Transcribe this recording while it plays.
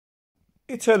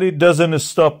Italy doesn't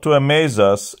stop to amaze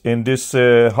us in this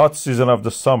hot season of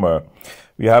the summer.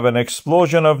 We have an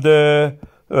explosion of the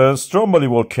Stromboli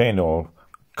volcano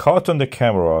caught on the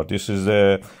camera. This is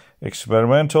the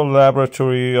experimental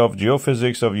laboratory of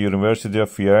geophysics of University of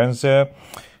Firenze.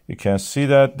 You can see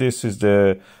that this is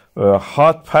the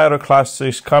hot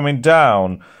pyroclastics coming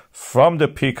down from the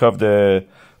peak of the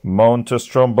Mount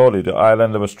Stromboli, the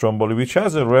island of Stromboli, which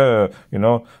has a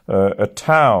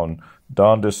town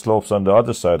down the slopes on the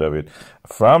other side of it.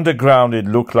 From the ground, it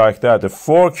looked like that. A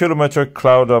 4-kilometer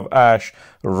cloud of ash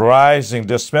rising.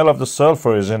 The smell of the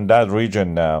sulfur is in that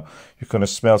region now. You can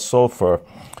smell sulfur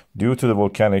due to the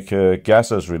volcanic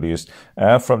gases released.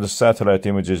 And from the satellite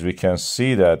images, we can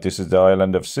see that this is the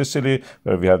island of Sicily,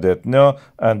 where we have the Etna,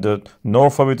 and the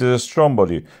north of it is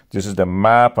Stromboli. This is the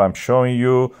map I'm showing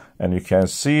you, and you can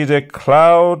see the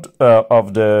cloud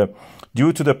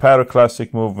due to the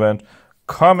pyroclastic movement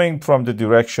coming from the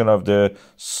direction of the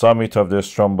summit of the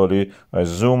Stromboli. I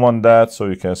zoom on that so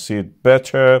you can see it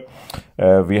better.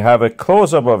 We have a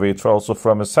close-up of it also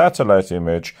from a satellite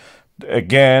image.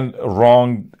 Again,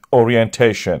 wrong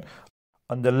orientation.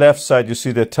 On the left side, you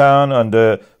see the town. On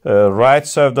the right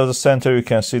side of the center, you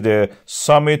can see the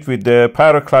summit with the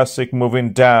pyroclastic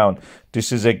moving down.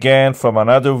 This is again from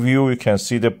another view. You can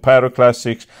see the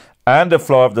pyroclastics and the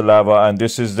flow of the lava. And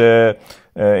this is the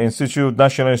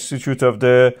National Institute of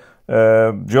the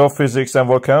Geophysics and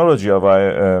Volcanology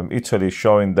of Italy,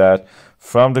 showing that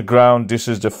from the ground, this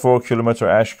is the 4-kilometer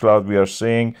ash cloud we are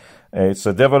seeing. It's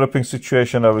a developing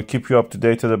situation. I will keep you up to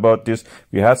date about this.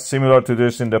 We had similar to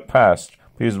this in the past.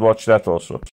 Please watch that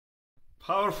also.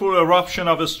 Powerful eruption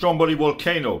of a Stromboli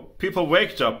volcano. People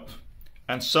waked up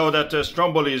and saw that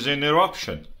Stromboli is in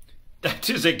eruption. That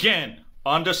is again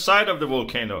on the side of the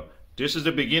volcano. This is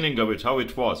the beginning of it, how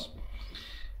it was.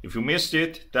 If you missed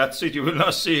it, that's it. You will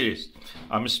not see it.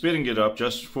 I'm speeding it up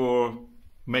just for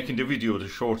making the video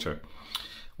shorter.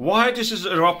 Why this is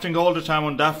erupting all the time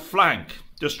on that flank?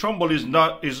 The Stromboli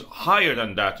is higher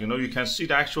than that. You know, you can see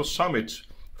the actual summit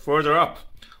further up.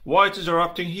 Why it is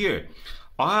erupting here?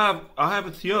 I have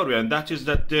a theory, and that is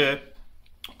that the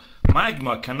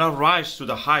magma cannot rise to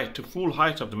the full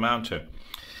height of the mountain.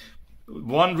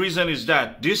 One reason is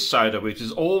that this side of it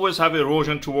is always have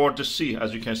erosion toward the sea.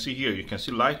 As you can see here, you can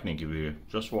see lightning here.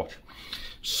 Just watch.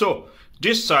 So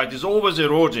this side is always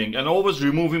eroding and always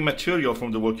removing material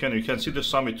from the volcano. You can see the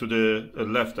summit to the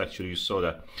left, actually, you saw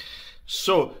that.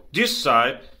 So this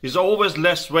side is always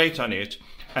less weight on it,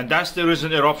 and that's the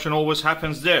reason eruption always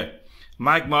happens there.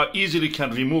 Magma easily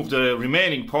can remove the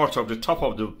remaining part of the top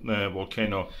of the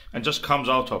volcano and just comes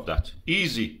out of that.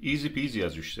 Easy peasy,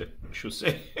 as you should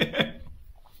say.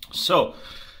 So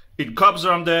it comes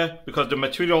from there because the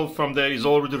material from there is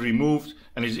already removed,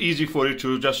 and it's easy for it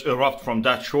to just erupt from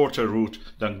that shorter route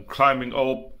than climbing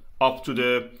up to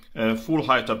the full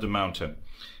height of the mountain.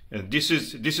 This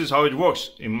is how it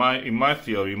works in my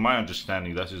theory, in my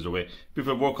understanding. That is the way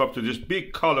people woke up to this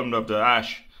big column of the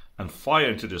ash and fire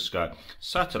into the sky.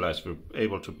 Satellites were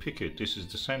able to pick it. This is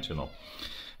the Sentinel.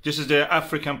 This is the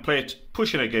African plate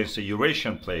pushing against the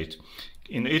Eurasian plate.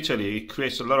 In Italy, it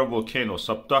creates a lot of volcano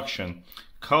subduction,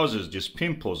 causes these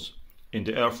pimples in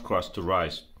the earth crust to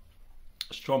rise.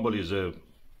 Stromboli is a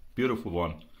beautiful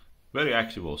one, very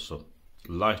active also,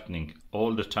 lightning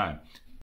all the time.